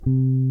This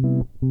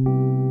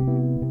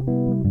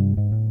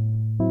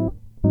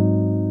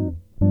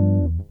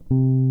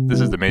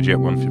is the Meiji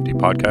at 150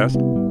 podcast.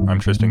 I'm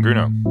Tristan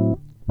Grunow.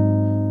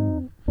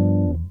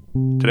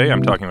 Today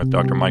I'm talking with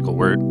Dr. Michael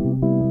Wert,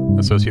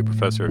 Associate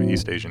Professor of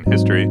East Asian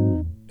History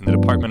in the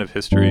Department of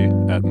History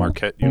at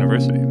Marquette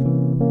University.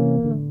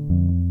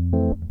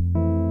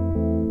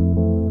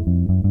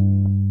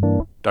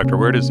 Dr.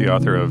 Wert is the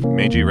author of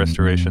Meiji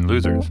Restoration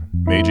Losers,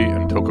 Meiji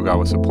and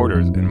Tokugawa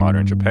Supporters in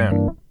Modern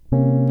Japan,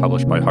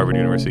 published by Harvard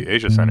University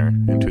Asia Center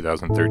in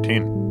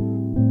 2013.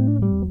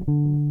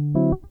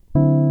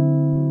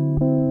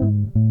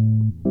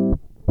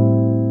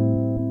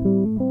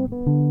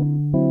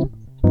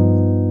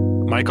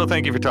 Michael,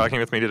 thank you for talking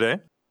with me today.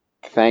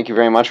 Thank you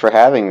very much for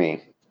having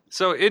me.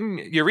 So in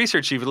your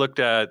research, you've looked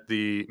at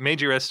the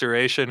Meiji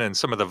Restoration and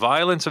some of the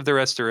violence of the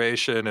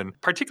Restoration, and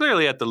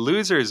particularly at the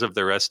losers of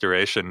the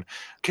Restoration.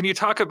 Can you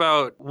talk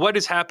about what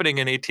is happening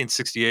in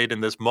 1868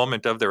 in this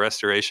moment of the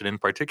Restoration in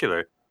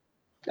particular?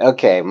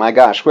 Okay, my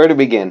gosh, where to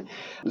begin?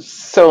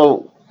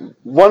 So,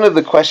 one of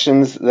the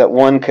questions that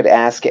one could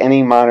ask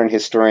any modern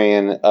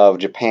historian of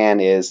Japan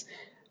is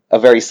a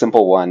very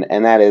simple one,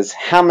 and that is,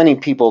 how many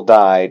people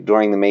died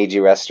during the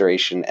Meiji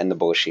Restoration and the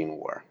Boshin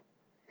War?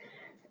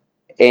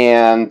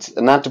 And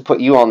not to put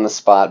you on the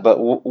spot, but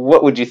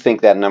what would you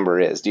think that number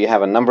is? Do you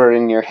have a number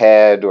in your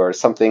head or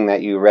something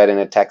that you read in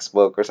a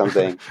textbook or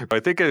something? I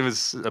think it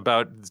was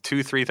about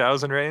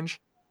 2,000-3,000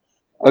 range.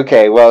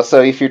 Okay, well,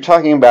 so if you're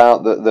talking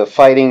about the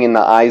fighting in the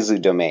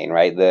Aizu domain,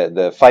 right,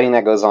 the fighting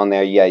that goes on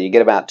there, yeah, you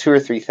get about 2,000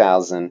 or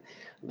 3,000.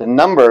 The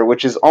number,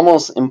 which is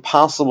almost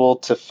impossible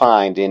to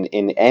find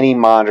in any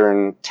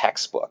modern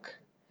textbook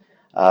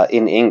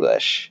in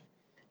English,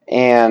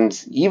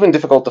 and even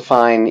difficult to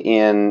find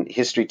in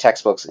history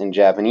textbooks in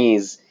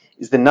Japanese,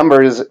 is the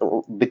number is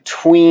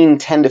between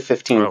 10 to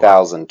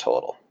 15,000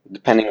 total,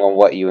 depending on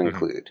what you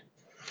include.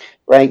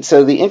 Right,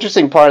 so the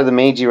interesting part of the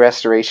Meiji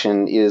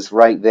Restoration is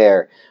right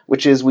there,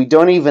 which is we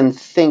don't even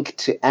think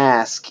to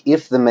ask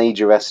if the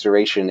Meiji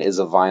Restoration is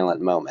a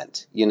violent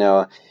moment. You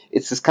know,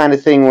 it's this kind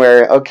of thing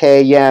where,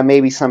 okay, yeah,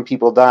 maybe some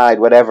people died,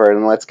 whatever,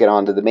 and let's get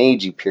on to the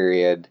Meiji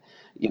period.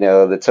 You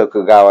know, the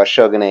Tokugawa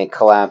shogunate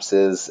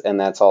collapses, and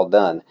that's all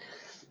done.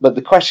 But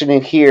the question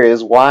in here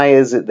is, why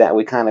is it that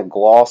we kind of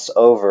gloss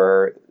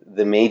over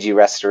the Meiji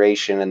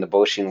Restoration and the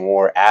Boshin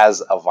War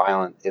as a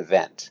violent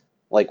event?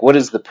 Like, what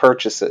is the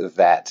purchase of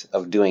that,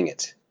 of doing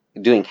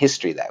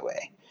history that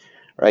way,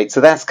 right? So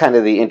that's kind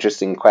of the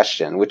interesting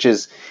question, which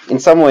is in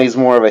some ways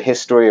more of a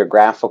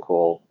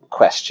historiographical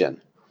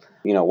question.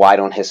 You know, why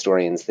don't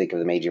historians think of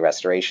the Meiji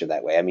Restoration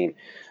that way? I mean,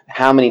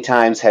 how many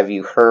times have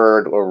you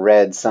heard or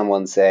read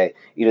someone say,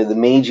 you know, the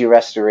Meiji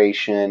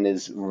Restoration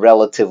is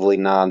relatively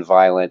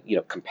nonviolent, you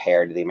know,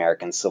 compared to the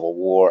American Civil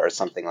War or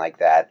something like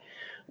that,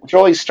 which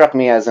always struck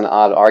me as an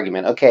odd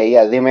argument. Okay,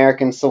 yeah, the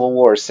American Civil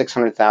War,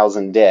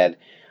 600,000 dead.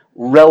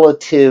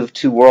 Relative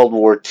to World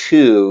War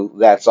II,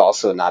 that's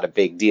also not a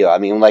big deal. I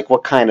mean, like,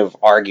 what kind of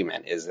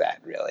argument is that,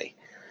 really?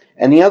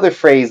 And the other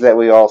phrase that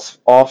we all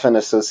often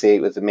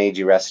associate with the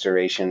Meiji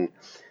Restoration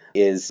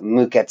is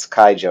Muketsu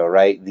Kaijo,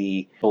 right?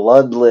 The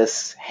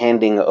bloodless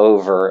handing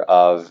over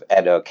of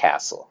Edo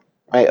Castle.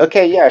 Right?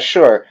 Okay, yeah,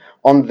 sure.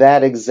 On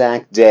that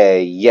exact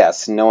day,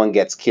 yes, no one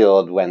gets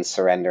killed when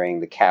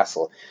surrendering the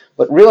castle.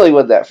 But really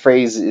what that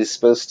phrase is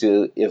supposed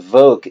to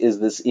evoke is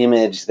this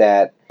image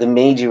that the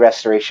Meiji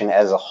Restoration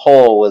as a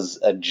whole was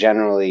a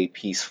generally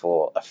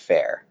peaceful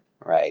affair,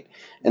 right?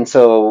 And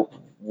so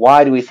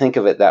why do we think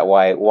of it that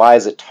way? Why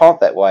is it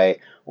taught that way?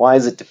 Why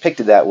is it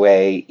depicted that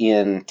way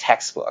in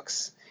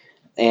textbooks?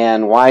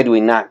 And why do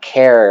we not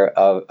care,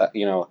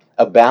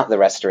 about the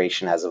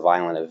Restoration as a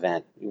violent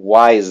event?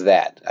 Why is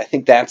that? I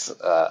think that's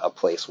a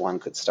place one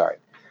could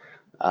start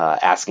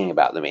asking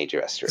about the Meiji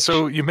Restoration.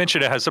 So you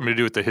mentioned it has something to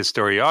do with the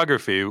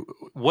historiography.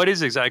 What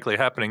is exactly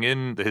happening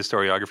in the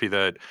historiography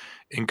that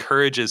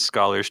encourages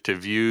scholars to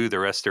view the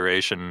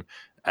Restoration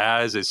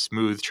as a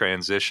smooth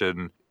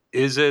transition?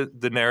 Is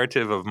it the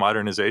narrative of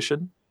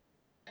modernization?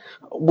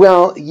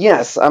 Well,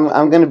 yes,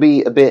 I'm going to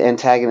be a bit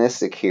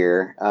antagonistic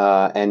here,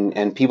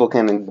 and people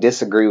can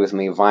disagree with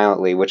me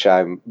violently, which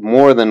I'm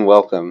more than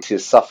welcome to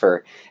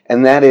suffer.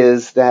 And that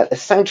is that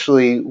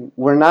essentially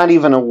we're not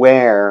even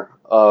aware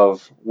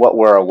of what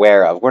we're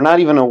aware of. We're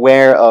not even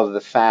aware of the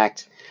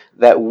fact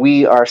that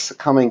we are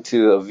succumbing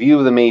to a view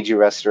of the Meiji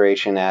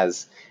Restoration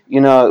as,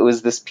 you know, it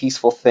was this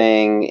peaceful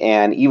thing,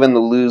 and even the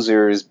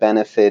losers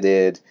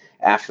benefited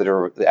after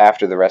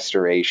the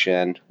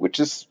Restoration, which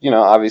is, you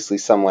know, obviously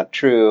somewhat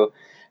true,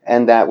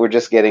 and that we're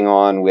just getting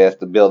on with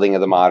the building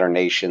of the modern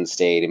nation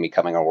state and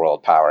becoming a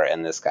world power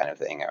and this kind of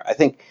thing. I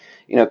think,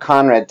 you know,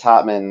 Conrad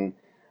Topman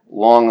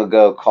long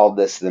ago called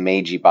this the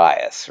Meiji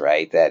bias,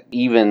 right? That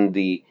even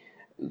the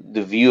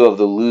view of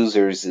the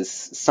losers is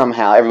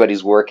somehow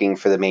everybody's working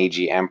for the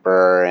Meiji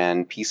emperor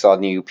and peace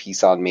on you,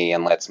 peace on me,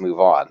 and let's move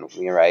on,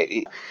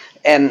 right?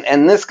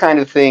 And this kind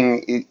of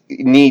thing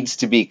needs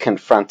to be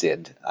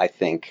confronted, I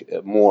think,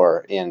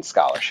 more in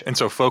scholarship. And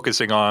so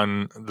focusing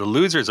on the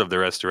losers of the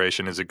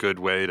Restoration is a good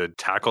way to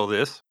tackle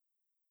this?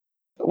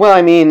 Well,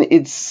 I mean,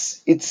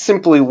 it's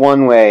simply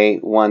one way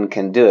one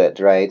can do it,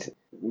 right?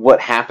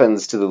 What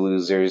happens to the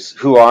losers?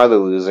 Who are the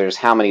losers?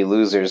 How many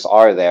losers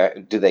are there?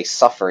 Do they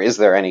suffer? Is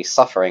there any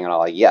suffering and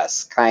all?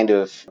 Yes, kind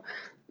of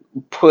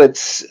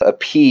puts a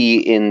P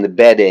in the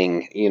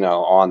bedding,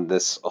 on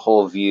this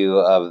whole view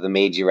of the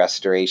Meiji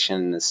Restoration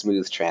and the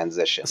smooth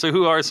transition. So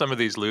who are some of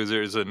these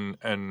losers,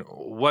 and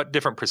what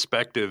different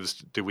perspectives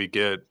do we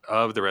get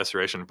of the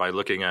restoration by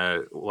looking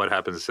at what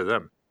happens to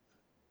them?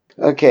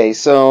 Okay,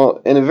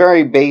 so in a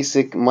very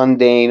basic,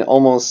 mundane,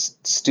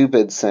 almost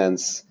stupid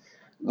sense,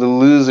 the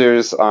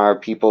losers are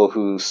people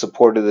who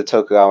supported the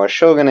Tokugawa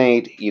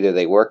shogunate. Either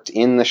they worked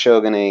in the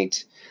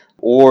shogunate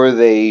or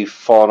they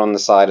fought on the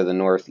side of the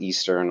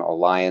Northeastern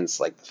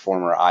Alliance, like the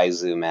former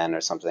Aizu men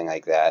or something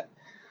like that.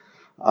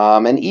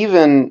 And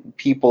even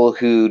people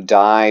who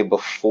die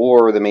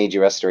before the Meiji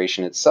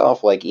Restoration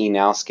itself, like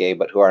Inosuke,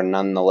 but who are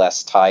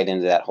nonetheless tied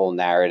into that whole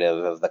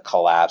narrative of the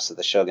collapse of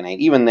the shogunate,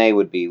 even they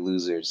would be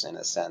losers in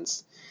a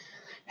sense.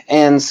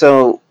 And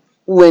so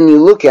when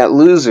you look at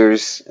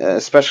losers,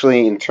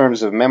 especially in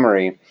terms of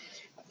memory,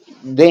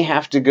 they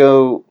have to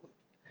go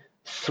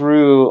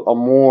through a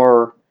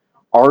more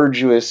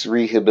arduous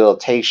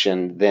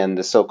rehabilitation than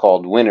the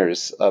so-called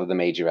winners of the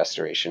Meiji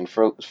Restoration.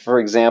 For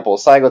example,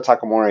 Saigo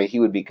Takamori, he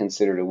would be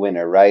considered a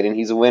winner, right? And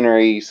he's a winner,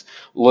 he's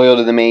loyal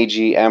to the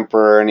Meiji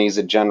Emperor, and he's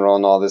a general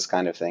and all this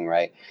kind of thing,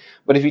 right?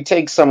 But if you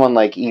take someone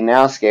like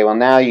Inosuke, well,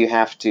 now you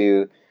have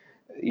to,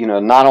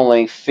 not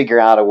only figure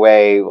out a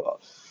way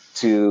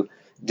to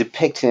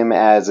depict him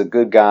as a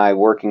good guy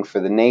working for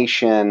the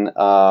nation,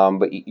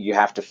 but you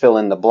have to fill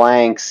in the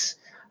blanks.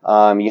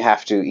 You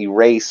have to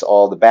erase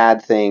all the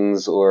bad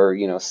things, or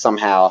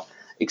somehow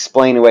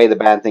explain away the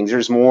bad things.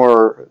 There's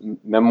more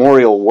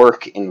memorial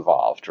work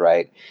involved,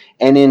 right?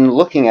 And in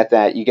looking at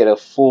that, you get a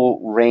full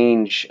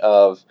range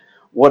of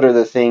what are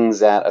the things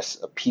that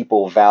a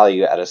people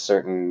value at a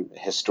certain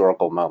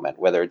historical moment,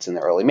 whether it's in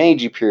the early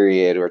Meiji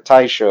period or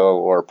Taisho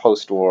or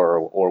post-war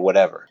or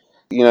whatever.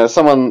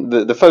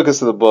 The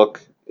focus of the book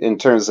in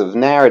terms of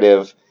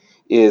narrative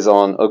is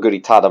on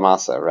Oguri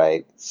Tadamasa,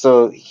 right?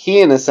 So he,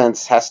 in a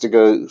sense, has to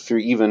go through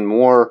even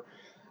more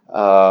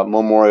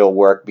memorial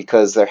work,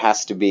 because there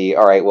has to be,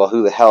 all right, well,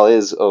 who the hell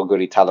is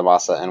Oguri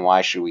Tadamasa and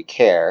why should we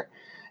care?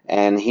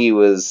 And he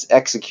was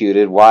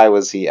executed. Why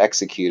was he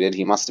executed?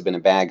 He must have been a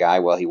bad guy.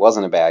 Well, he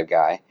wasn't a bad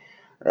guy,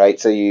 right?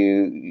 So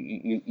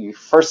you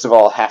first of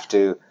all have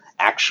to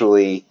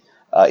actually,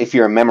 if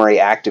you're a memory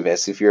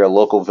activist, if you're a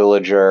local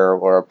villager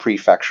or a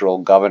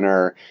prefectural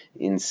governor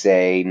in,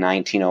 say,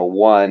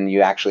 1901,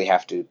 you actually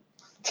have to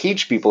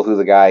teach people who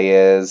the guy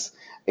is,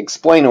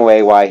 explain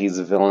away why he's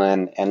a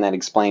villain, and then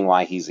explain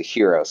why he's a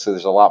hero. So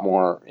there's a lot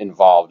more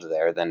involved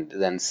there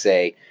than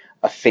say,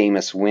 a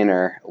famous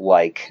winner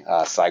like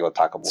Saigo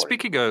Takamori.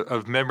 Speaking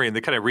of memory and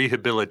the kind of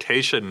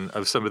rehabilitation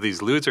of some of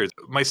these losers,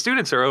 my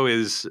students are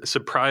always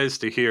surprised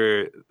to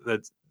hear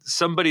that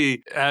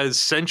somebody as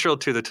central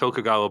to the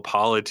Tokugawa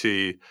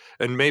polity,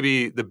 and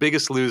maybe the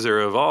biggest loser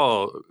of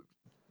all,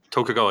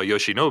 Tokugawa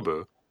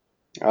Yoshinobu,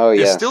 Oh is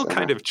yes. still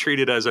kind of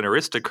treated as an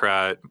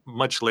aristocrat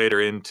much later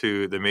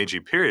into the Meiji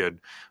period.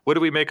 What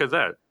do we make of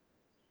that?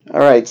 All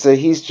right, so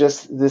he's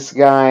just this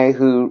guy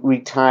who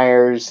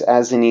retires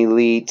as an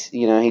elite.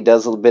 He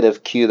does a bit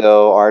of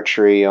Kyudo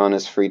archery on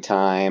his free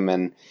time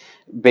and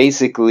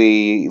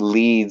basically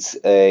leads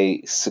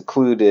a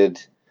secluded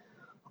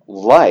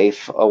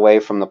life away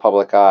from the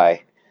public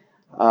eye.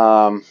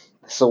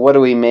 So what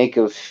do we make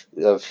of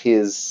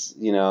his,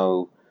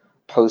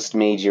 post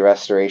Meiji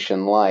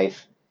Restoration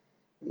life?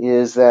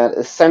 Is that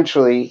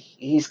essentially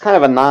he's kind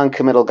of a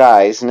non-committal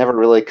guy. He's never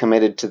really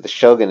committed to the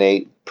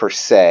shogunate per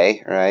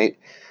se, right?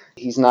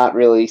 He's not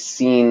really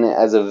seen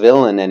as a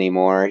villain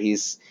anymore.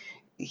 He's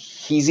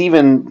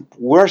even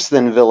worse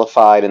than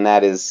vilified, and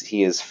that is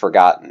he is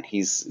forgotten.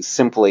 He's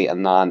simply a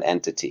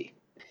non-entity.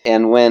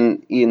 And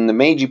when in the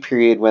Meiji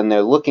period, when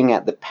they're looking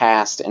at the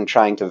past and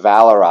trying to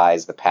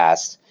valorize the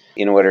past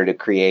in order to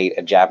create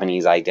a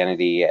Japanese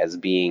identity as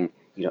being,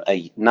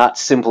 not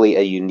simply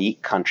a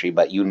unique country,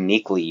 but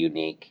uniquely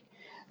unique,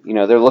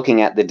 they're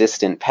looking at the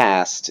distant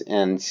past,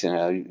 and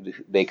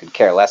they could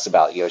care less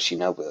about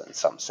Yoshinobu in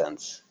some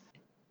sense.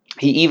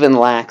 He even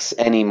lacks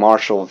any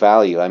martial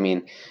value. I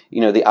mean,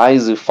 the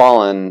Aizu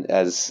Fallen,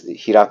 as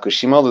Hiraku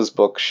Shimoda's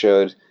book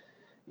showed,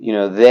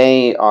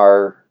 they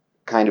are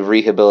kind of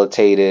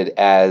rehabilitated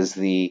as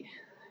the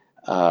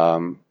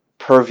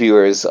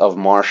purveyors of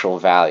martial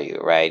value,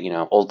 right?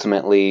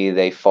 Ultimately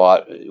they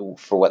fought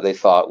for what they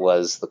thought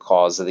was the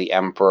cause of the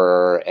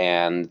emperor,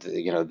 and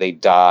they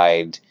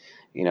died,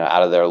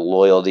 out of their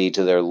loyalty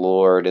to their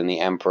lord and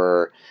the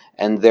emperor,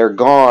 and they're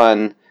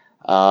gone.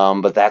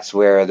 But that's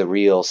where the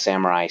real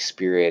samurai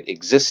spirit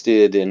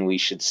existed, and we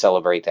should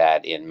celebrate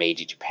that in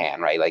Meiji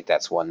Japan, right? Like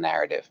that's one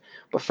narrative.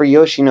 But for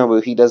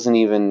Yoshinobu, he doesn't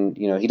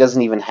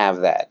even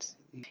have that.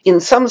 In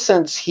some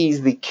sense,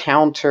 he's the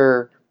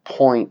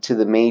counterpoint to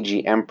the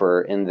Meiji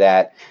Emperor in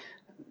that,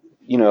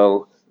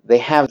 they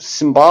have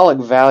symbolic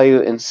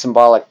value and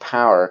symbolic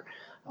power.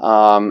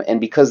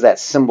 And because that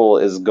symbol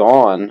is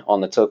gone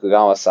on the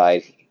Tokugawa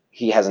side,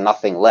 he has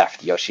nothing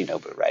left,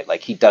 Yoshinobu, right?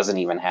 Like he doesn't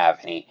even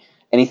have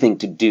anything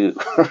to do,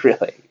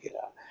 really.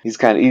 He's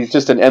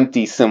just an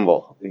empty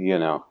symbol,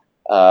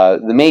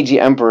 The Meiji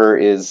Emperor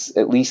is,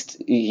 at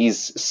least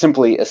he's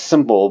simply a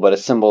symbol, but a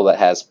symbol that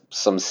has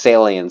some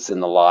salience in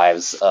the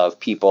lives of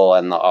people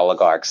and the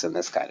oligarchs and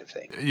this kind of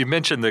thing. You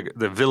mentioned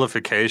the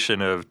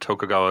vilification of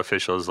Tokugawa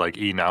officials like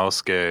Ii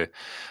Naosuke.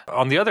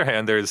 On the other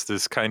hand, there's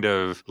this kind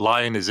of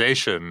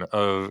lionization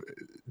of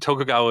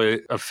Tokugawa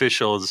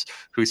officials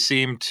who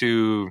seem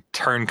to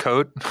turn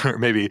coat or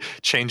maybe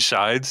change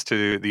sides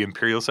to the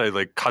imperial side,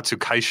 like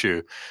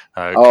Katsukaishu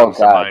Oh comes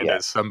to God, mind yeah.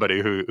 as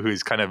somebody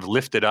who's kind of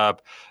lifted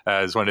up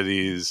as one of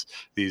these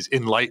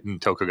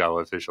enlightened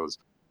Tokugawa officials.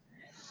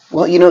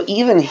 Well,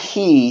 even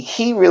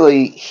he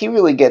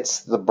really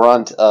gets the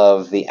brunt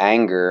of the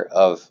anger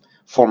of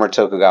former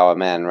Tokugawa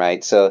men,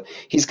 right? So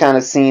he's kind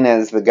of seen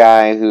as the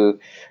guy who,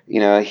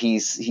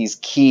 he's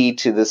key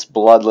to this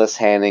bloodless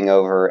handing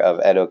over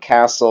of Edo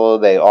Castle.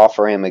 They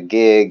offer him a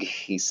gig,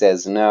 he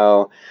says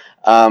no,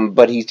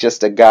 but he's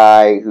just a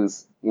guy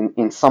who's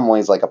in some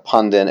ways like a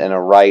pundit and a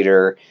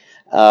writer,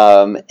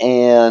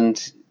 and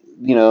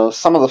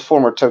some of the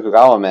former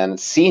Tokugawa men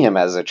see him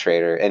as a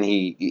traitor, and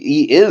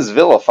he is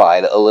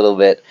vilified a little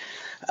bit.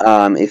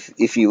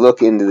 If you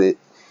look into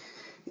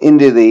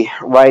the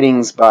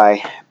writings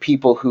by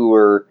people who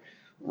were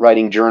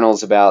writing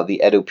journals about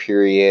the Edo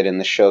period and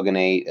the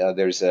shogunate,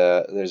 there's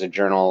a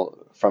journal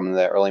from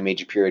the early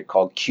Meiji period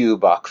called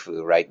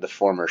Q-Bakufu, right, the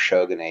former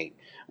shogunate,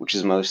 which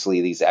is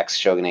mostly these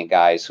ex-shogunate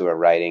guys who are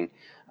writing,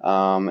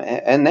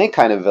 and they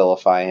kind of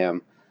vilify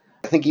him.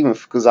 I think even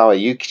Fukuzawa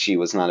Yukichi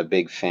was not a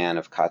big fan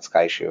of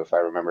Katsukaishu, if I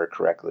remember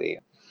correctly,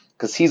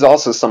 because he's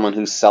also someone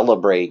who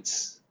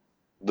celebrates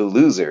the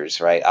losers,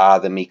 right?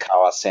 The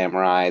Mikawa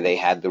samurai, they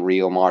had the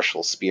real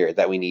martial spirit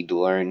that we need to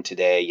learn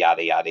today,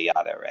 yada, yada,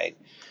 yada, right?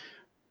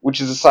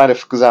 Which is a side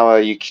of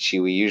Fukuzawa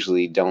Yukichi we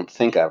usually don't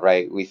think of,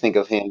 right? We think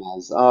of him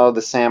as,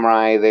 the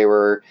samurai, they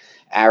were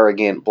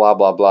arrogant, blah,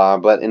 blah, blah.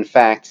 But in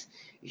fact,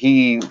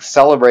 he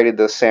celebrated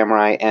those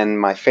samurai, and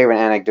my favorite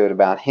anecdote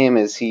about him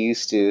is he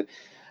used to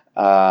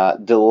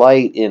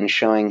delight in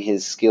showing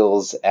his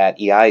skills at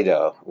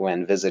Iaido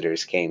when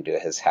visitors came to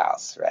his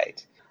house,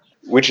 right?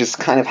 Which is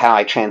kind of how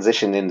I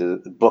transitioned into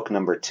book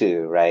number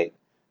 2, right?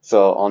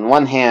 So on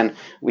one hand,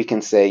 we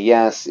can say,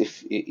 yes,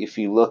 if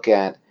you look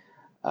at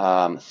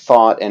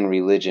thought and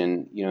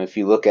religion, if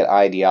you look at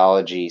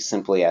ideology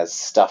simply as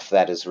stuff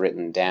that is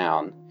written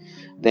down,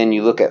 then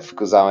you look at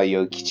Fukuzawa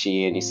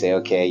Yokichi and you say,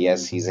 okay,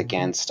 yes, he's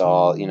against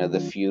all, the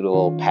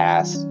feudal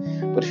past.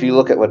 But if you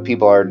look at what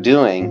people are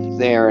doing,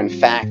 they are in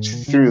fact,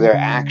 through their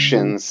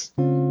actions,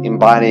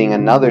 embodying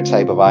another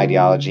type of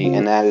ideology,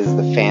 and that is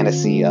the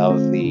fantasy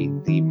of the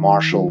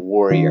martial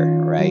warrior,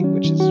 right?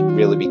 Which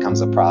really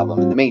becomes a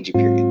problem in the Meiji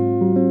period.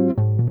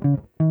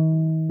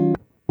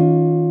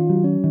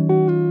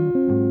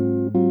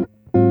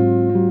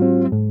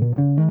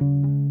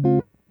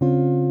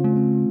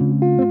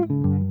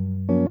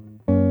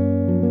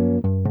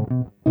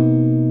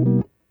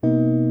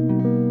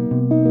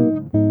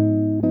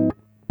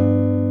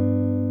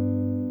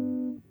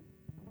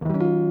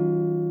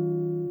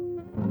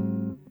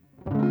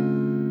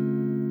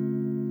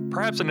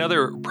 Perhaps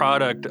another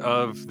product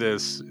of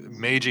this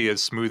Meiji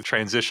as smooth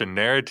transition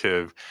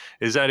narrative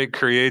is that it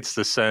creates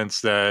the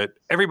sense that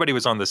everybody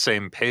was on the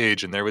same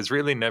page and there was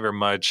really never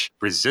much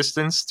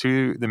resistance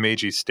to the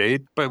Meiji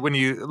state. But when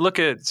you look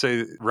at,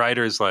 say,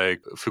 writers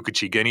like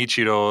Fukuchi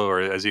Genichiro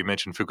or, as you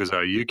mentioned,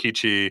 Fukuzawa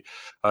Yukichi,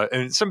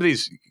 and some of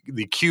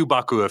the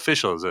Q-Baku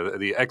officials,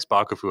 the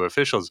ex-Bakufu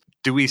officials,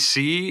 do we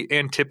see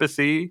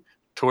antipathy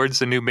towards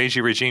the new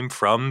Meiji regime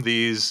from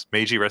these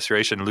Meiji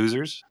Restoration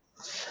losers?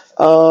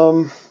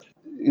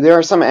 There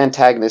are some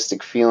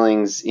antagonistic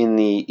feelings in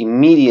the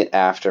immediate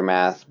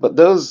aftermath, but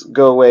those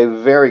go away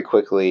very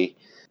quickly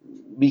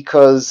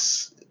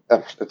because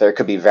there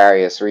could be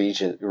various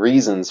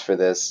reasons for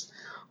this.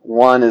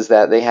 One is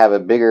that they have a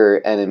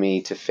bigger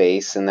enemy to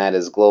face, and that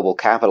is global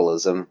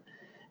capitalism.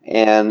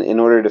 And in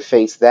order to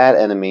face that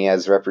enemy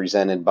as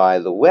represented by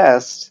the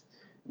West,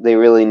 they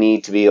really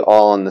need to be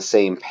all on the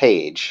same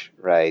page,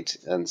 right?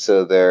 And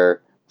so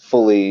they're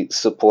fully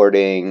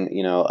supporting,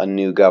 a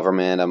new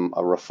government,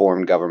 a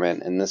reformed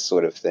government, and this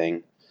sort of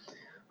thing.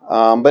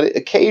 But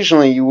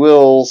occasionally you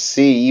will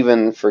see,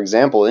 even, for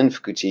example, in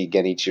Fukuchi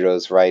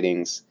Genichiro's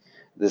writings,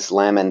 this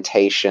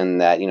lamentation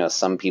that,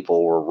 some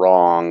people were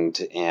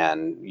wronged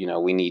and,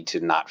 we need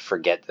to not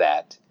forget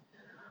that.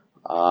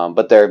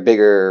 But there are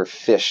bigger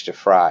fish to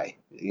fry,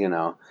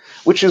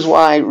 which is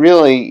why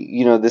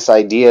really, this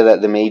idea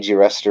that the Meiji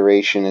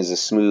Restoration is a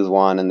smooth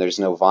one and there's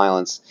no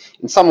violence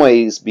in some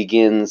ways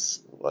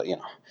begins, well,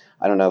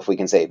 I don't know if we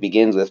can say it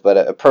begins with, but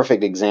a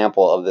perfect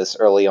example of this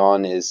early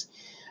on is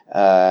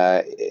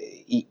Ito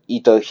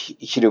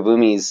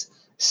Hirobumi's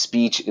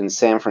speech in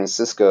San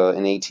Francisco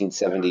in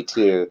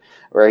 1872,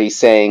 where he's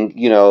saying,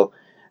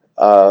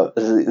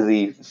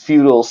 the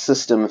feudal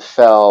system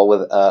fell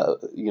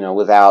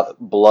without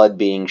blood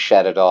being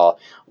shed at all.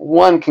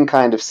 One can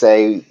kind of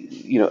say,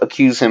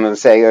 accuse him of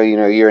saying,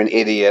 oh, you're an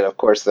idiot. Of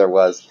course there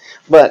was.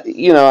 But,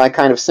 I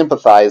kind of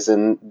sympathize,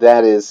 and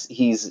that is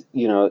he's,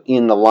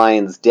 in the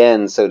lion's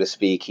den, so to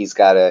speak. He's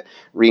got to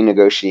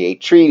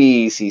renegotiate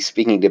treaties. He's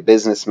speaking to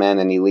businessmen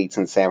and elites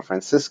in San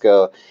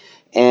Francisco.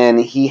 And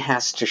he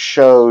has to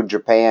show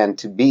Japan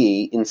to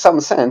be, in some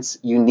sense,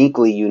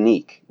 uniquely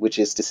unique, which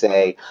is to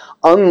say,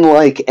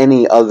 unlike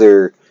any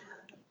other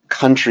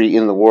country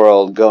in the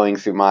world going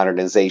through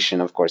modernization.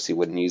 Of course, he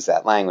wouldn't use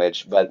that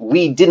language, but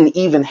we didn't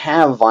even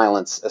have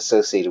violence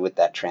associated with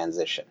that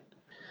transition,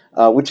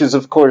 which is,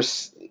 of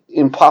course,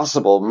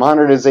 impossible.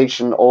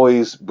 Modernization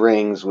always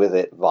brings with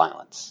it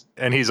violence.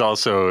 And he's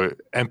also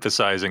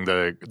emphasizing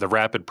the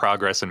rapid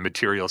progress in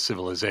material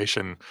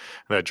civilization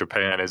that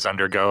Japan is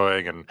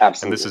undergoing. And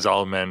this is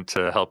all meant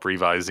to help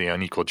revise the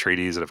unequal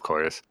treaties, of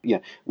course. Yeah,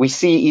 we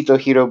see Ito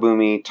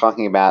Hirobumi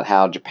talking about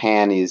how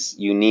Japan is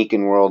unique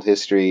in world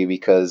history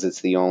because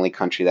it's the only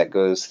country that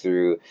goes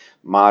through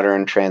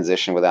modern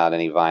transition without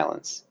any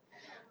violence.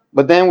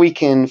 But then we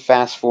can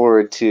fast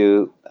forward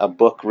to a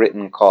book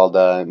written called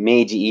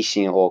Meiji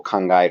Ishin o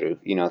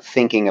Kangairu,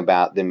 thinking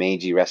about the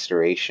Meiji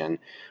Restoration,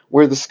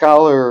 where the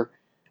scholar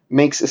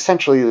makes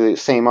essentially the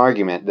same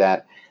argument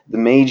that the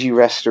Meiji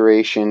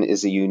Restoration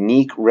is a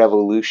unique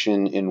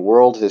revolution in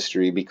world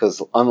history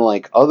because,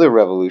 unlike other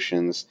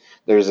revolutions,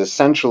 there's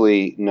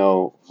essentially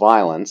no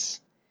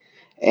violence,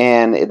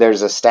 and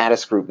there's a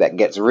status group that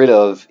gets rid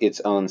of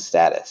its own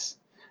status.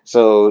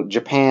 So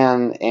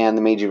Japan and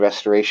the Meiji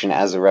Restoration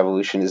as a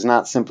revolution is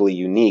not simply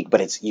unique,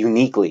 but it's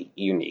uniquely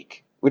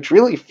unique, which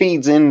really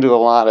feeds into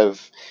a lot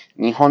of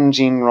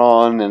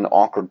Nihonjin-ron and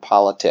awkward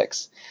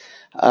politics.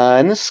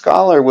 And this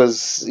scholar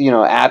was,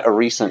 at a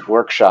recent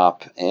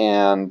workshop,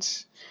 and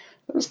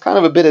there was kind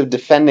of a bit of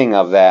defending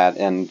of that,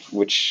 and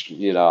which,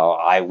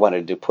 I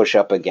wanted to push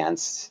up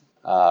against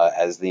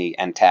as the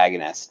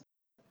antagonist.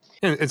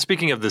 And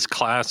speaking of this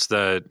class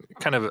that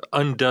kind of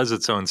undoes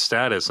its own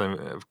status,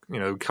 and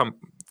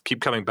keep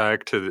coming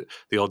back to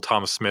the old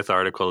Tom Smith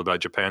article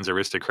about Japan's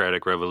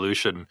aristocratic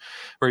revolution,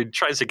 where he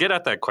tries to get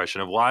at that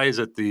question of why is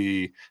it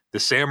the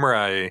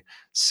samurai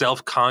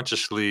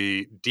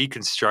self-consciously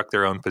deconstruct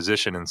their own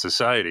position in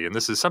society. And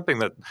this is something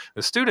that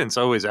the students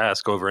always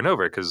ask over and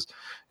over because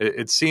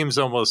it seems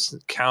almost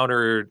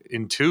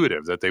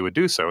counterintuitive that they would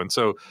do so. And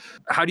so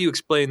how do you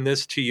explain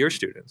this to your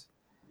students?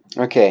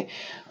 Okay,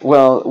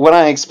 well, what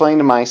I explain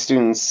to my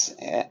students,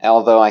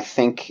 although I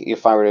think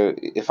if I were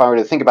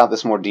to think about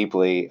this more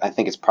deeply, I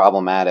think it's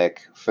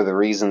problematic for the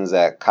reasons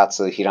that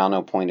Katsu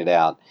Hirano pointed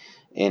out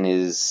in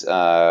his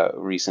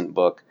recent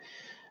book,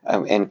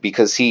 and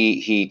because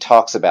he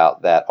talks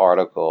about that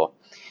article.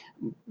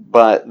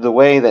 But the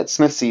way that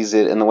Smith sees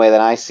it and the way that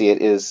I see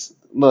it is,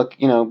 look,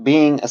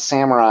 being a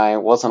samurai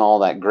wasn't all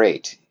that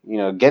great.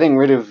 Getting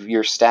rid of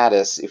your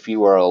status if you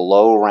were a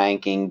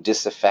low-ranking,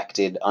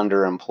 disaffected,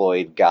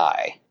 underemployed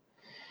guy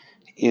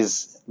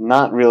is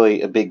not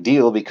really a big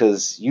deal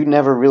because you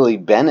never really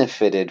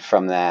benefited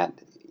from that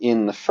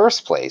in the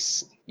first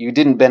place. You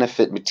didn't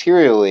benefit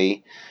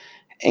materially,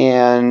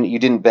 and you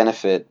didn't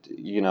benefit,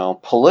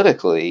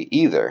 politically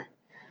either.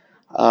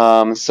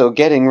 So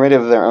getting rid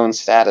of their own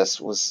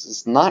status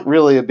was not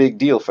really a big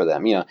deal for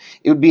them. It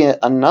would be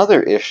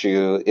another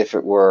issue if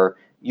it were,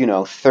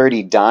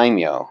 30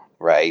 daimyo,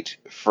 right,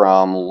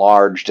 from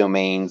large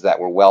domains that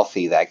were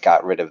wealthy that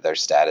got rid of their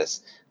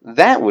status.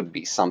 That would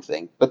be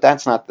something, but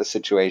that's not the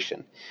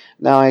situation.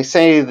 Now, I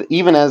say,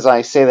 even as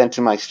I say that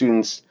to my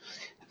students,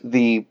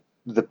 the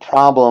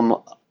problem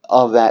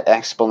of that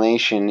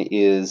explanation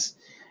is,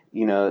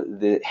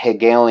 the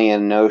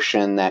Hegelian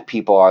notion that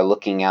people are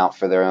looking out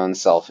for their own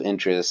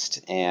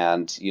self-interest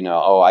and,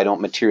 I don't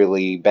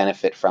materially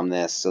benefit from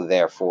this, so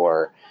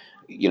therefore,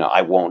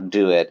 I won't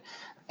do it.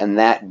 And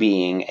that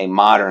being a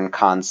modern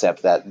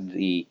concept that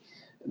the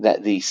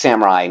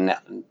samurai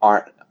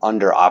aren't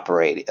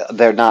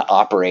they're not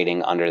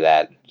operating under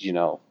that,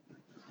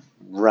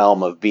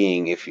 realm of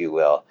being, if you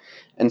will.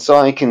 And so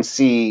I can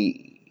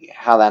see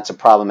how that's a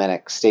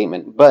problematic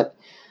statement. But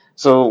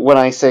so what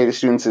I say to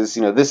students is,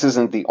 this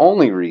isn't the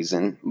only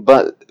reason,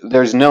 but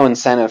there's no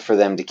incentive for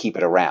them to keep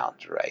it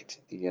around, right?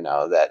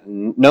 That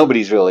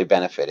nobody's really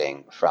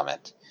benefiting from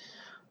it.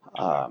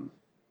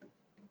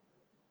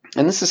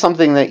 And this is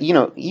something that,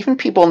 even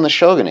people in the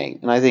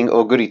shogunate, and I think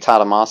Oguri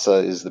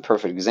Tadamasa is the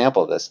perfect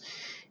example of this,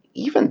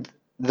 even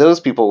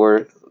those people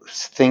were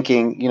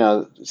thinking,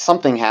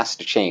 something has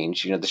to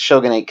change. The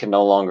shogunate can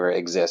no longer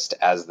exist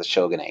as the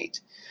shogunate.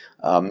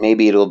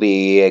 Maybe it'll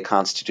be a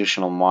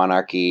constitutional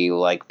monarchy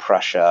like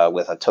Prussia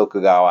with a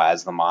Tokugawa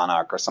as the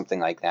monarch or something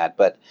like that.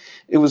 But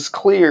it was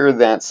clear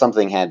that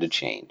something had to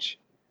change,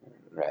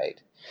 right?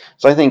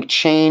 So I think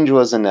change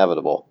was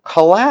inevitable.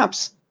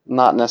 Collapse,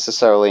 not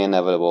necessarily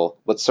inevitable,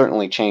 but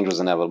certainly change was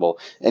inevitable.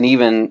 And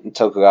even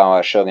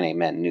Tokugawa shogunate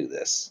men knew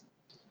this.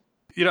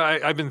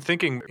 I've been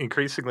thinking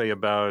increasingly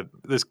about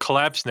this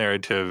collapse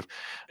narrative.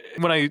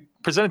 When I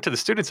present it to the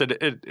students,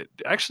 it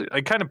actually,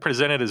 I kind of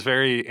present it as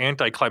very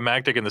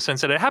anticlimactic in the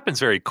sense that it happens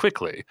very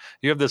quickly.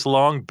 You have this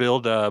long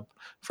buildup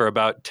for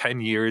about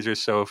 10 years or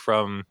so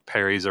from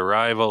Perry's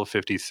arrival,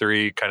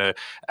 53, kind of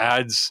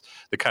adds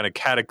the kind of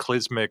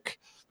cataclysmic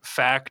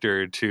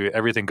factor to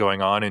everything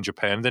going on in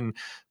Japan.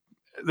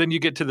 Then you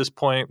get to this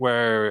point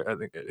where I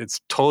think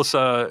it's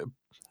Tosa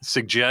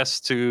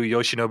suggests to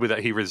Yoshinobu that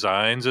he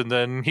resigns, and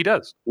then he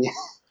does. Yeah,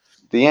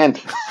 the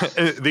end.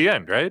 The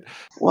end, right?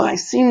 Well, I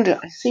seem to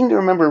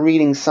remember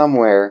reading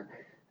somewhere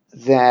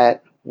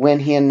that when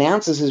he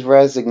announces his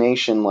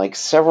resignation, like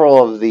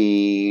several of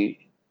the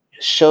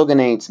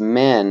shogunate's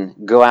men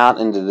go out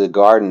into the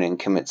garden and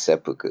commit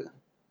seppuku,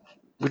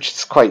 which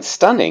is quite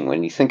stunning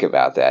when you think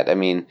about that. I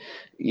mean,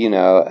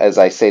 as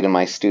I say to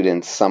my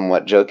students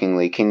somewhat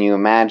jokingly, can you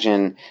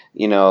imagine,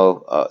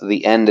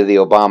 the end of the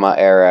Obama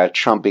era,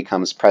 Trump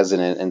becomes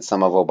president, and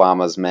some of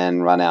Obama's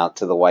men run out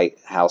to the White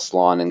House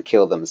lawn and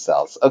kill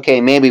themselves?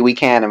 Okay, maybe we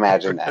can't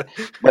imagine that.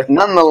 But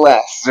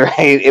nonetheless,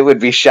 right, it would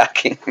be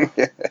shocking.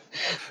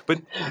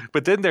 but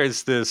but then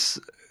there's this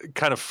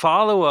kind of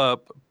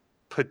follow-up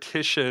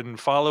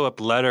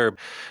letter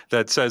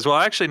that says, well,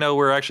 actually, no,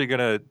 we're actually going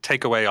to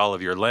take away all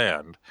of your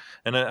land.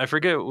 And I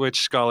forget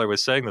which scholar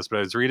was saying this, but I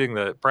was reading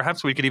that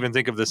perhaps we could even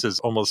think of this as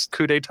almost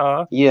coup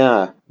d'etat.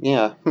 Yeah,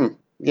 yeah.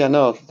 Yeah,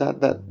 no,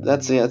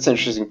 that's an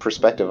interesting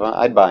perspective.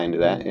 I'd buy into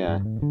that, yeah.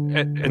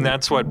 And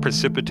that's what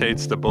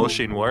precipitates the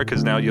Bolshin War,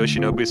 because now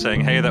Yoshinobu is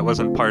saying, hey, that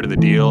wasn't part of the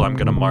deal. I'm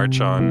going to march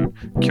on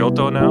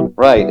Kyoto now.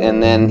 Right,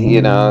 and then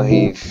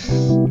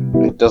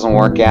it doesn't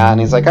work out,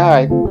 and he's like, "All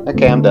right,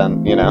 okay, I'm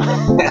done,"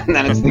 and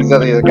then it's these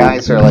other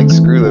guys who are like,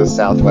 "Screw those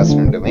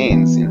southwestern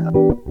domains."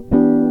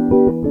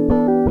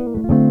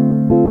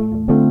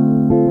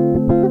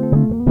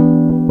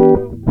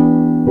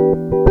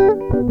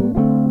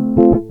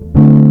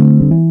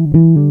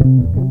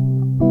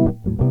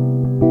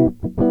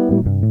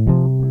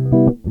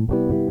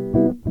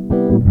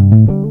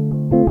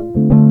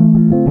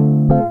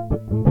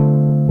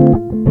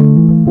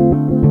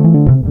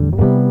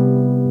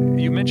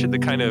 You mentioned the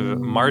kind of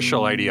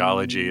martial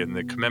ideology and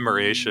the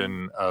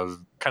commemoration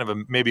of kind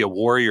of maybe a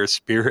warrior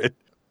spirit.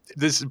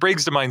 This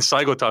brings to mind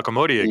Saigo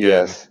Takamori again.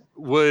 Yes.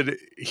 Would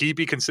he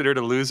be considered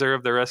a loser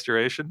of the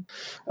Restoration?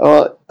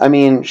 Well, I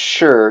mean,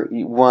 sure,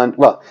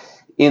 well,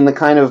 in the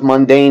kind of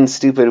mundane,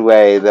 stupid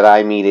way that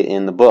I meet it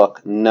in the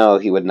book, no,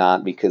 he would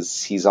not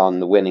because he's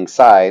on the winning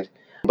side.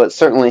 But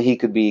certainly he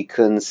could be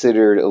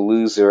considered a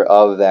loser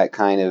of that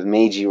kind of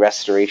Meiji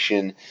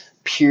Restoration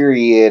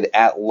period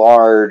at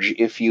large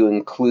if you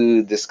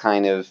include this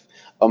kind of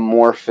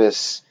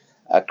amorphous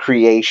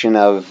creation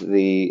of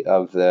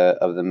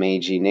the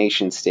Meiji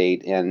nation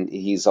state, and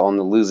he's on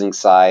the losing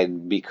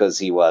side because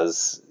he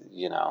was,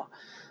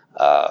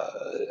 uh,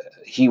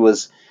 he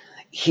was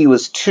he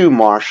was too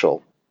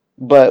martial.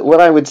 But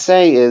what I would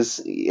say is,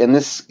 and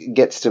this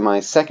gets to my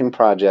second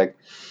project,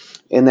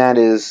 and that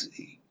is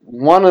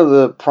one of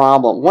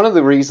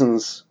the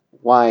reasons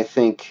why I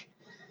think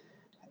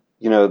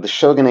the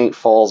shogunate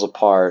falls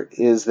apart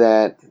is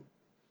that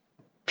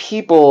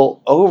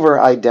people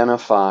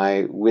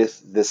over-identify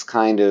with this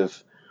kind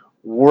of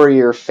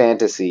warrior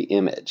fantasy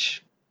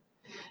image.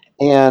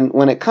 And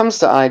when it comes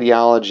to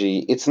ideology,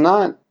 it's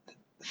not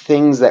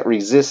things that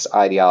resist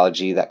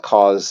ideology that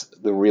cause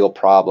the real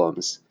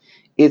problems.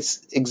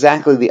 It's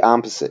exactly the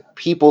opposite.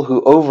 People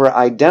who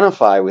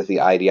over-identify with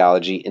the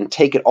ideology and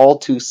take it all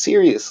too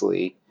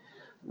seriously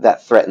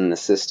that threaten the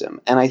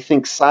system. And I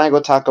think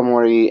Saigo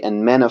Takamori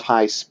and men of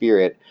high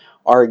spirit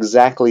are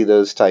exactly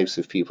those types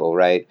of people,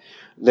 right?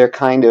 They're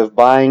kind of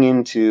buying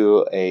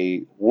into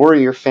a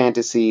warrior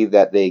fantasy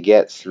that they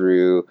get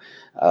through,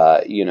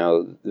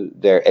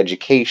 their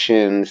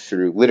education,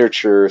 through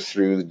literature,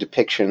 through the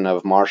depiction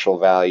of martial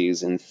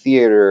values in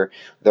theater,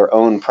 their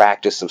own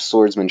practice of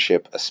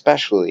swordsmanship,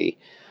 especially.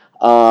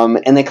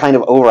 And they kind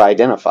of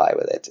over-identify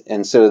with it.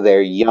 And so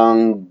they're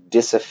young,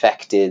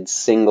 disaffected,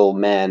 single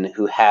men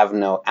who have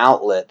no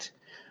outlet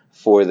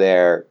for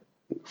their,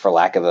 for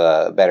lack of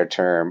a better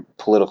term,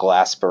 political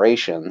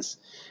aspirations.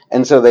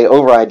 And so they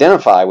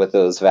over-identify with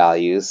those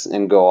values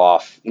and go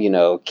off,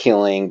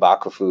 killing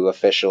Bakufu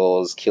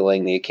officials,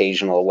 killing the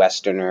occasional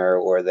Westerner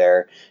or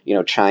their,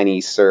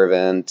 Chinese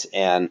servant,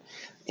 and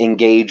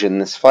engage in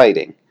this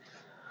fighting.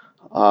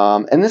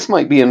 And this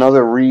might be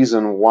another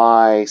reason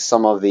why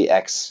some of the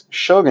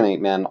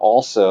ex-shogunate men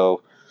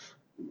also,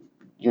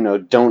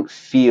 don't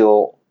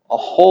feel a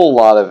whole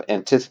lot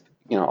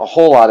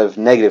of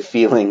negative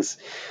feelings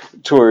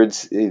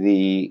towards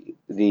the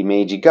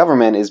Meiji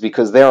government, is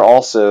because they're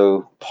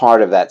also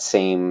part of that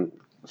same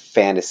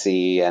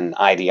fantasy and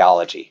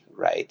ideology,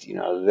 right?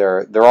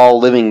 They're all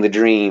living the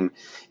dream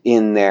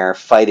in their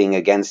fighting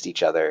against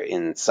each other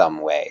in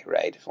some way,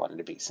 right? If I wanted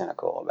to be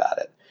cynical about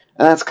it.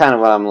 And that's kind of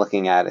what I'm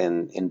looking at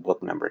in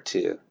book number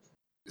 2.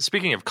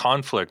 Speaking of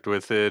conflict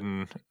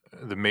within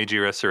the Meiji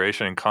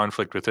Restoration and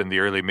conflict within the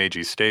early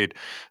Meiji state,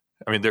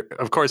 I mean,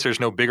 of course, there's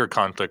no bigger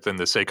conflict than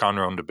the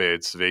Seikanron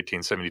debates of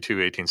 1872,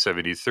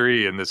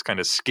 1873, and this kind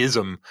of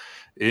schism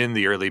in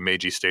the early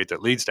Meiji state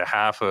that leads to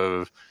half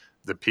of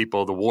the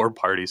people, the war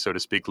party, so to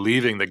speak,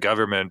 leaving the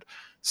government.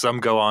 Some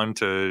go on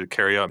to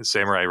carry out the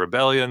samurai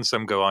rebellion,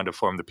 some go on to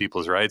form the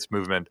People's Rights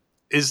Movement.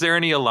 Is there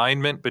any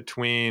alignment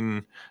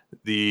between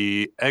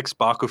the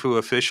ex-Bakufu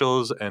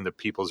officials and the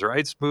People's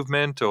Rights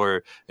Movement,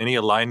 or any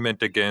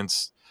alignment in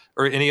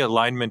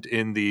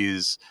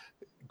these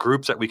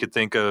groups that we could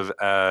think of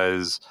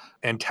as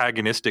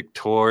antagonistic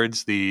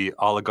towards the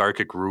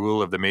oligarchic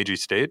rule of the Meiji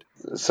state?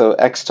 So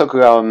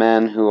ex-Tokugawa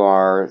men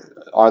are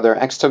there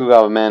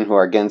ex-Tokugawa men who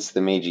are against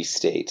the Meiji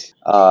state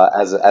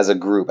as a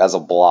group, as a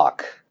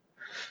bloc?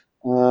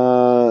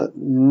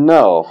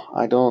 No,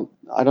 I don't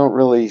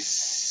really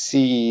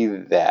see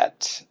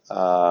that.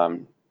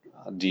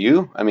 Do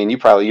you? I mean,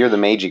 you're the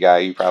Meiji guy.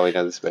 You probably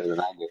know this better than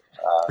I do.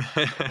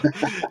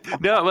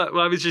 No, well,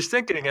 I was just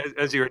thinking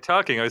as you were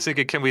talking, I was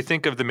thinking, can we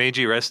think of the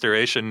Meiji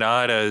Restoration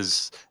not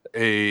as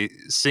a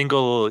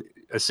single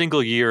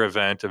year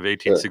event of Sure.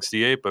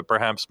 1868, but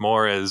perhaps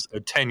more as a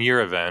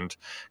 10-year event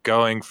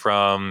going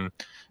from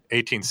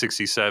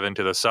 1867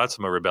 to the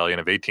Satsuma Rebellion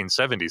of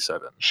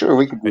 1877, Sure,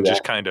 we could do and that.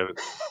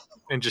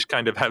 just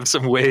kind of have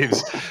some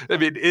waves. I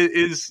mean,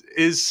 is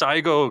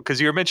Saigo,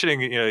 because you were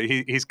mentioning,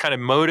 he's kind of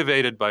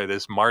motivated by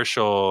this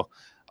martial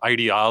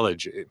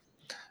ideology,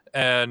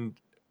 and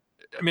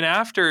I mean,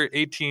 after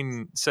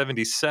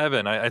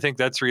 1877, I think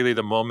that's really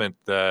the moment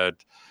that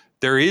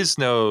there is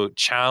no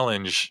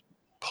challenge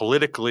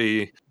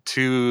politically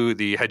to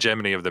the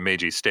hegemony of the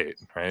Meiji state,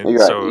 right? You're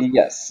right. So,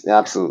 Yes,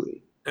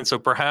 absolutely. and so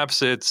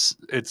perhaps it's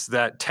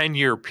that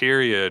 10-year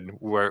period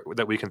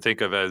that we can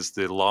think of as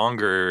the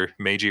longer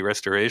Meiji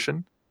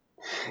Restoration.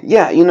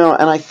 Yeah,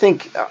 and I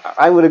think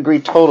I would agree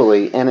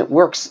totally, and it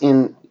works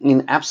in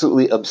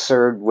absolutely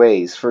absurd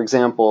ways. For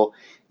example,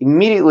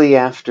 immediately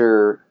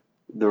after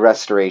the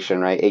Restoration,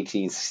 right,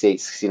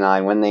 1868,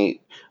 69, when they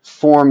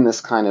form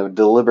this kind of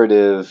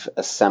deliberative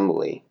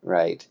assembly,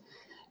 right,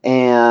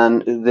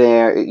 and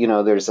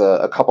there's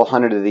a couple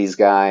hundred of these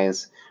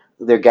guys.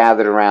 They're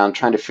gathered around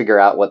trying to figure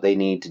out what they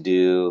need to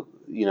do,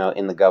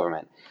 in the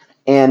government.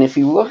 And if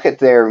you look at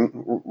their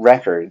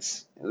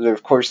records,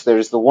 of course,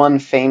 there's the one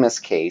famous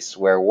case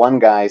where one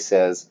guy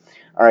says,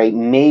 all right,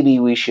 maybe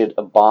we should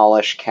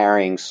abolish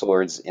carrying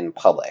swords in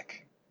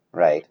public,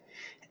 right?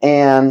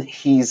 And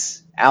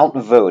he's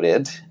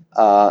outvoted.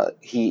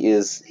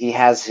 He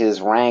has his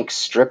rank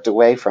stripped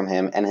away from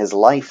him and his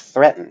life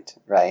threatened,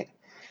 right?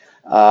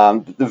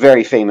 The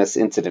very famous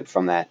incident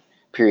from that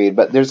period.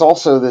 But there's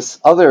also this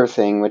other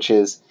thing, which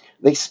is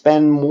they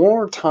spend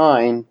more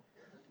time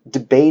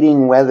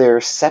debating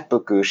whether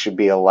seppuku should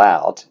be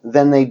allowed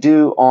than they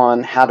do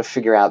on how to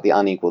figure out the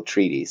unequal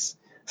treaties.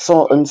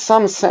 So in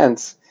some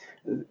sense,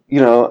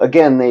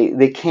 again,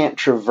 they can't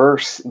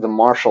traverse the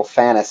martial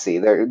fantasy.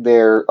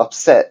 They're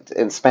upset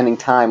and spending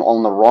time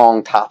on the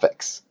wrong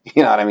topics.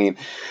 You know what I mean?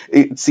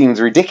 It seems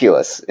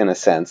ridiculous in a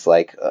sense,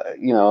 like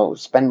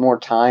spend more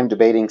time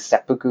debating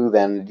seppuku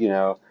than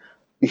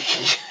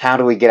how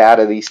do we get out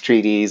of these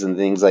treaties and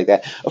things like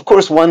that. Of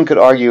course, one could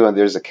argue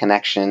there's a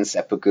connection.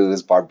 Seppuku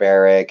is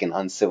barbaric and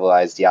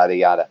uncivilized, yada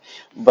yada,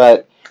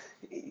 but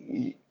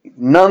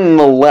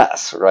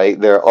nonetheless, right,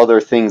 there are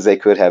other things they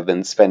could have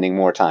been spending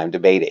more time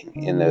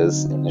debating in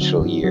those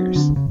initial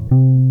years.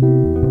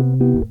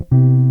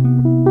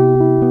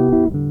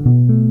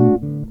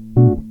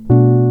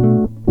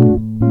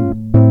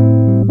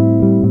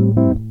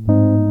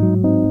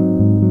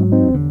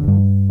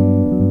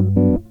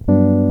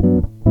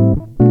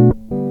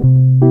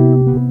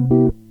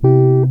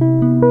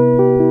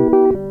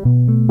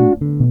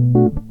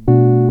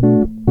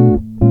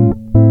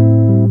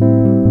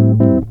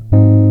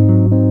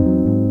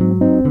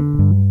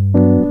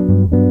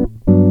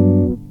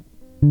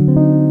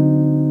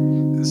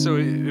 So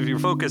if you're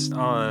focused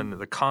on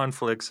the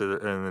conflicts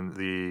and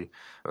the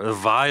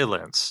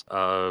violence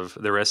of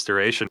the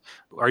Restoration,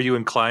 are you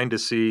inclined to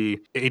see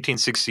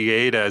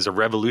 1868 as a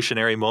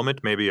revolutionary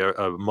moment, maybe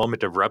a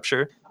moment of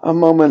rupture? A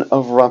moment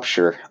of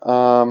rupture.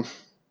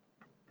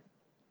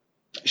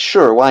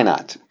 Sure, why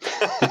not?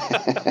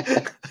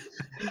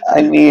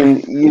 I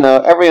mean,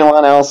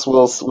 everyone else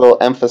will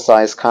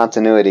emphasize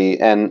continuity,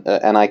 and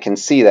I can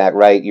see that,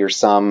 right? You're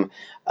some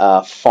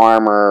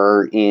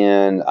farmer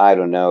in, I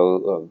don't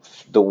know,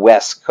 the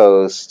West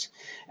Coast,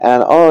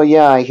 and oh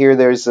yeah, I hear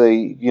there's a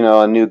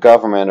new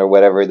government or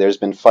whatever. There's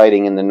been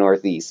fighting in the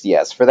Northeast.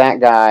 Yes, for that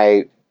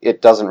guy,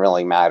 it doesn't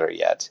really matter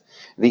yet.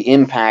 The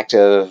impact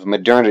of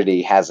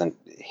modernity hasn't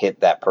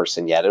hit that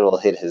person yet. It'll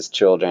hit his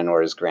children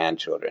or his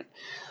grandchildren.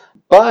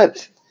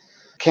 But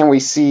can we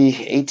see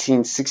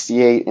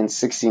 1868 and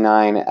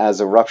 69 as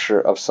a rupture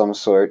of some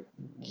sort?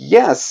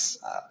 Yes,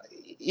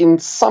 in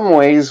some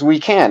ways we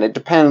can. It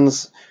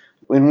depends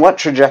in what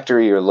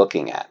trajectory you're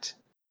looking at.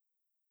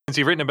 Since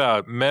you've written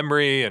about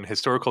memory and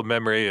historical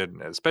memory, and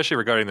especially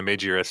regarding the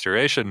Meiji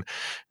Restoration,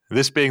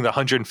 this being the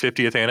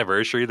 150th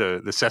anniversary,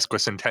 the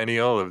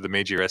sesquicentennial of the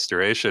Meiji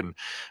Restoration,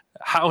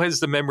 how has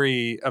the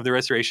memory of the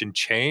Restoration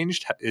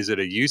changed? Is it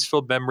a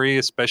useful memory,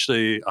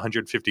 especially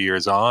 150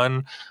 years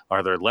on?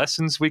 Are there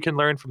lessons we can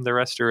learn from the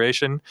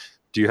Restoration?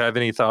 Do you have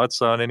any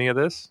thoughts on any of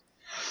this?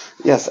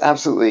 Yes,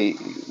 absolutely.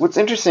 What's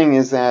interesting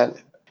is that,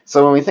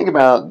 so when we think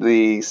about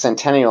the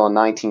centennial in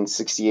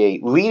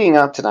 1968, leading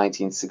up to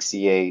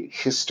 1968,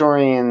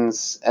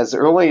 historians as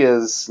early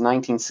as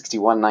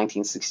 1961,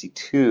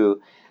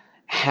 1962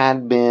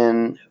 had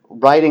been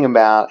writing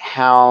about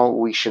how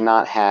we should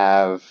not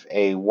have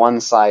a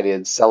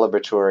one-sided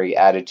celebratory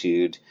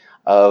attitude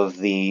of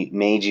the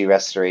Meiji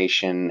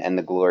Restoration and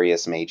the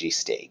glorious Meiji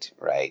state,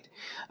 right?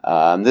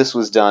 This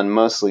was done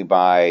mostly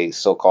by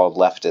so-called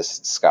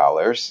leftist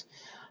scholars.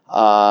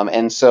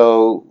 And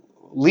so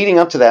leading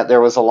up to that, there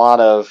was a lot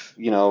of,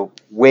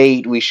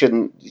 wait, we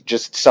shouldn't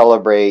just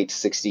celebrate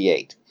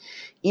 68.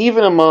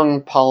 Even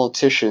among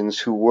politicians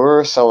who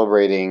were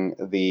celebrating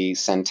the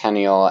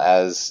centennial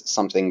as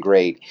something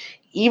great,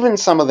 even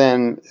some of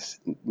them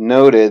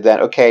noted that,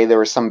 okay, there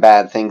were some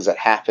bad things that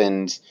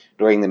happened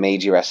during the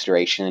Meiji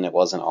Restoration and it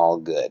wasn't all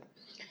good.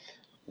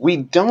 We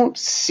don't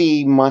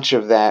see much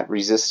of that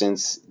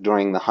resistance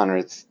during the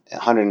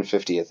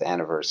 150th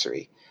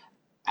anniversary,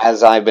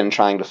 as I've been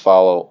trying to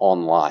follow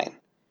online.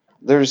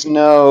 There's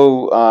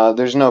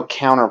no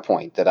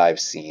counterpoint that I've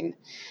seen.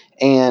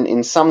 And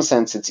in some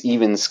sense, it's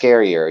even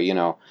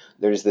scarier.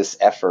 There's this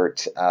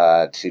effort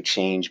to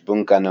change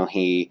bunka no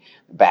hi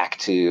back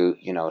to,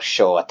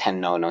 Showa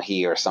Tenno no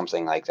hi or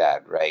something like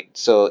that, right?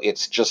 So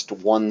it's just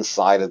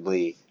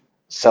one-sidedly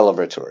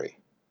celebratory.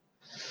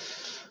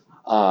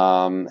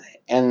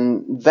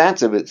 And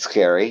that's a bit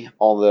scary,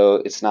 although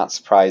it's not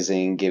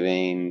surprising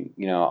given,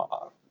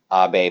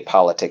 Abe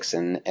politics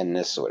and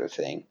this sort of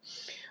thing.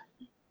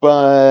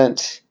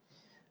 But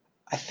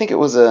I think it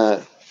was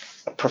a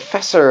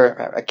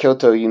professor at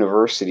Kyoto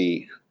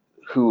University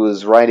who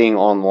was writing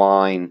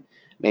online,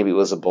 maybe it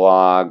was a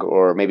blog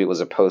or maybe it was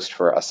a post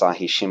for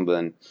Asahi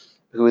Shimbun,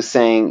 who was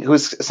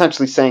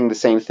essentially saying the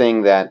same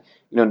thing, that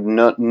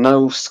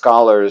no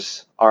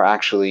scholars are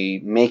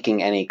actually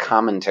making any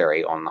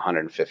commentary on the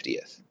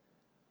 150th.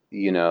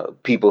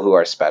 People who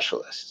are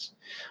specialists.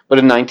 But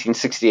in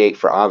 1968,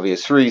 for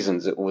obvious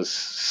reasons, it was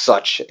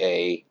such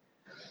a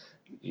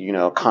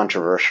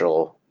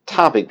controversial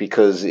topic,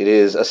 because it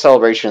is a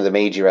celebration of the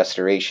Meiji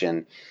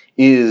Restoration,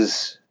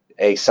 is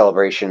a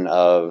celebration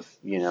of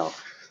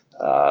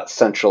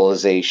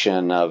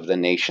centralization of the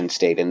nation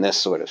state and this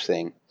sort of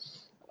thing,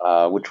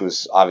 which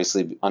was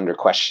obviously under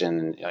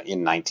question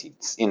in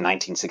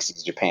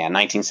 1960s Japan,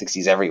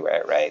 1960s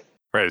everywhere, right?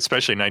 Right,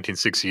 especially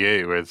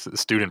 1968 with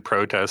student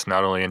protests,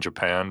 not only in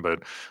Japan,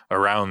 but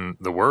around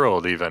the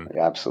world even.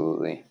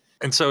 Absolutely.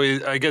 And so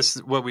I guess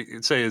what we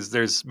could say is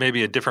there's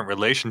maybe a different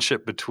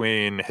relationship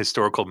between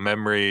historical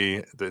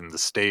memory in the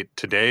state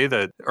today,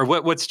 or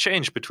what's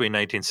changed between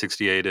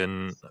 1968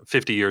 and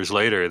 50 years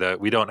later, that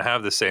we don't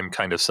have the same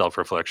kind of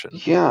self-reflection.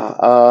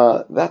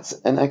 Yeah, that's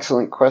an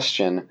excellent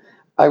question.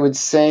 I would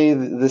say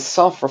the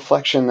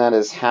self-reflection that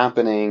is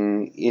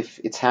happening, if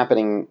it's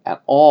happening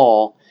at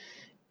all,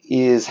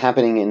 is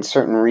happening in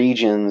certain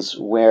regions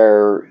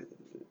where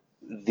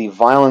the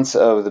violence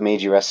of the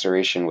Meiji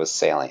Restoration was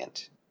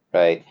salient,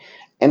 right?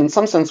 And in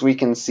some sense, we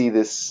can see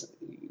this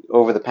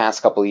over the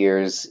past couple of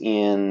years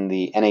in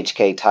the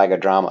NHK Taiga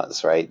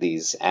dramas, right?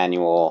 These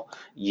annual,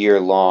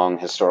 year-long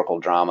historical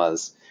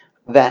dramas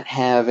that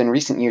have, in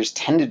recent years,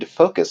 tended to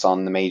focus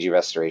on the Meiji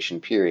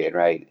Restoration period,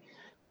 right?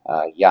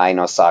 Yai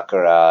no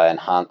Sakura and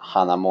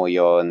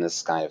Hanamoyo and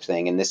this kind of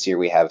thing. And this year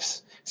we have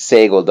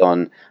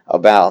Seigodon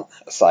about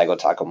Saigo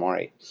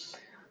Takamori.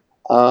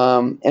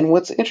 And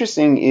what's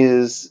interesting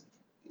is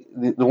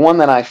the one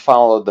that I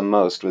followed the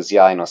most was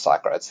Yai no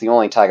Sakura. It's the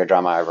only tiger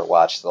drama I ever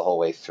watched the whole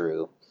way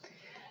through.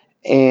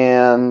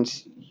 And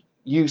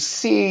you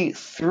see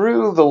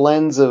through the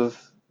lens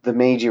of the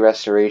Meiji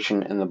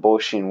Restoration and the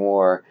Boshin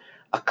War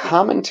a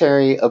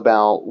commentary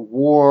about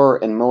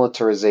war and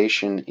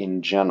militarization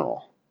in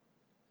general.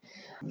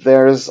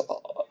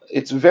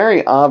 It's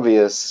very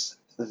obvious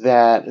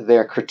that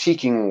they're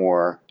critiquing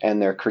war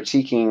and they're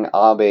critiquing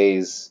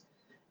Abe's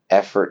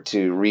effort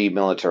to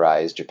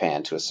remilitarize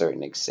Japan to a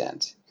certain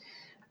extent.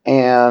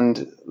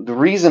 And the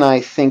reason I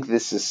think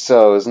this is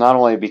so is not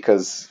only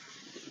because,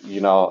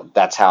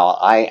 that's how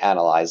I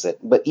analyze it,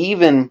 but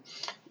even,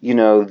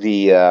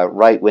 the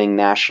right-wing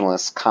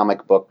nationalist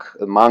comic book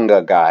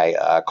manga guy,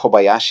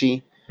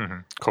 Kobayashi. Mm-hmm.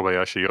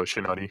 Kobayashi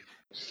Yoshinari.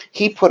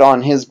 He put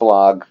on his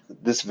blog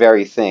this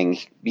very thing.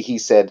 He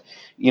said,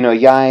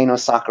 Yai no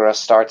Sakura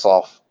starts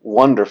off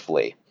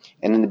wonderfully.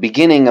 And in the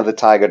beginning of the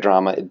Taiga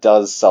drama, it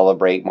does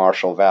celebrate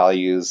martial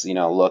values.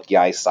 Look,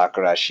 Yai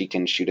Sakura, she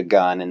can shoot a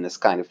gun and this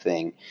kind of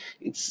thing.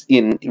 It's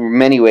in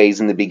many ways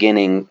in the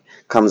beginning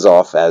comes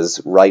off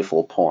as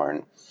rifle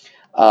porn.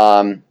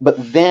 But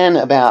then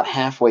about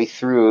halfway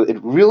through,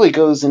 it really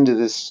goes into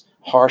this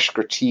harsh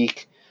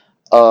critique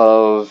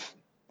of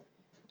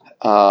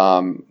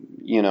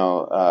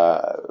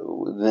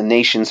the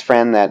Nation's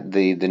Friend, that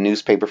the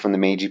newspaper from the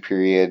Meiji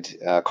period,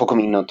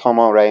 Kokomi no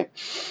Tomo, right,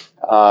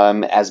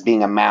 as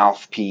being a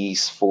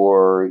mouthpiece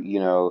for,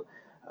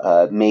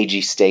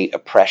 Meiji state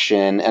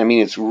oppression. And I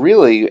mean, it's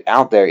really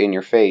out there in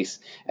your face.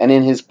 And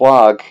in his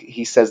blog,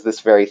 he says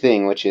this very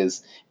thing, which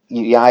is,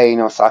 Yae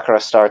no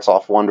Sakura starts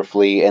off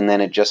wonderfully, and then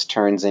it just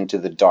turns into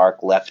the dark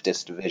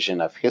leftist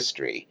vision of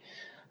history.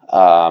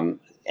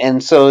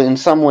 And so in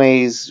some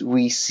ways,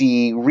 we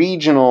see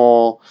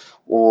regional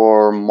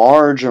or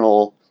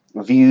marginal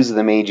views of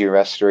the Meiji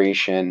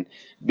Restoration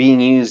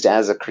being used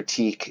as a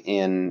critique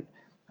in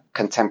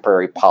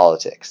contemporary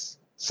politics.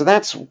 So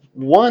that's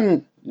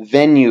one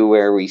venue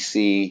where we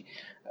see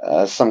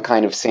some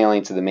kind of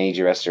salient to the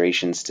Meiji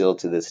Restoration still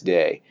to this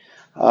day.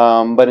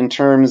 But in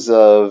terms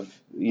of,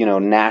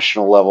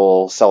 national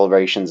level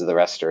celebrations of the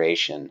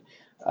Restoration,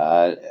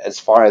 as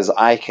far as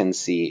I can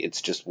see,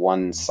 it's just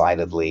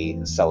one-sidedly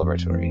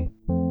celebratory.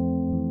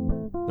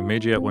 The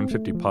Meiji at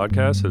 150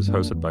 podcast is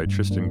hosted by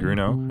Tristan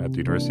Grunow at the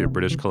University of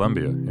British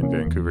Columbia in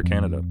Vancouver,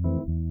 Canada.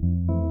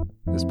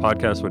 This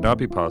podcast would not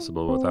be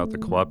possible without the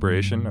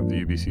cooperation of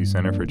the UBC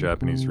Center for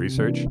Japanese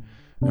Research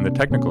and the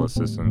technical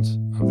assistance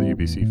of the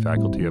UBC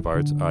Faculty of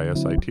Arts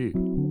ISIT.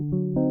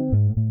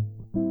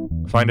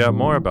 Find out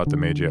more about the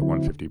Meiji at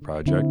 150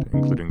 project,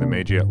 including the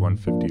Meiji at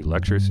 150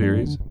 lecture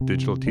series,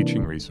 digital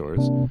teaching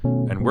resource,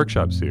 and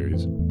workshop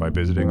series by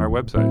visiting our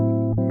website,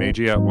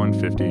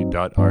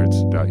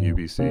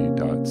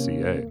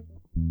 meijiat150.arts.ubc.ca.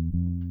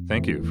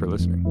 Thank you for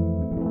listening.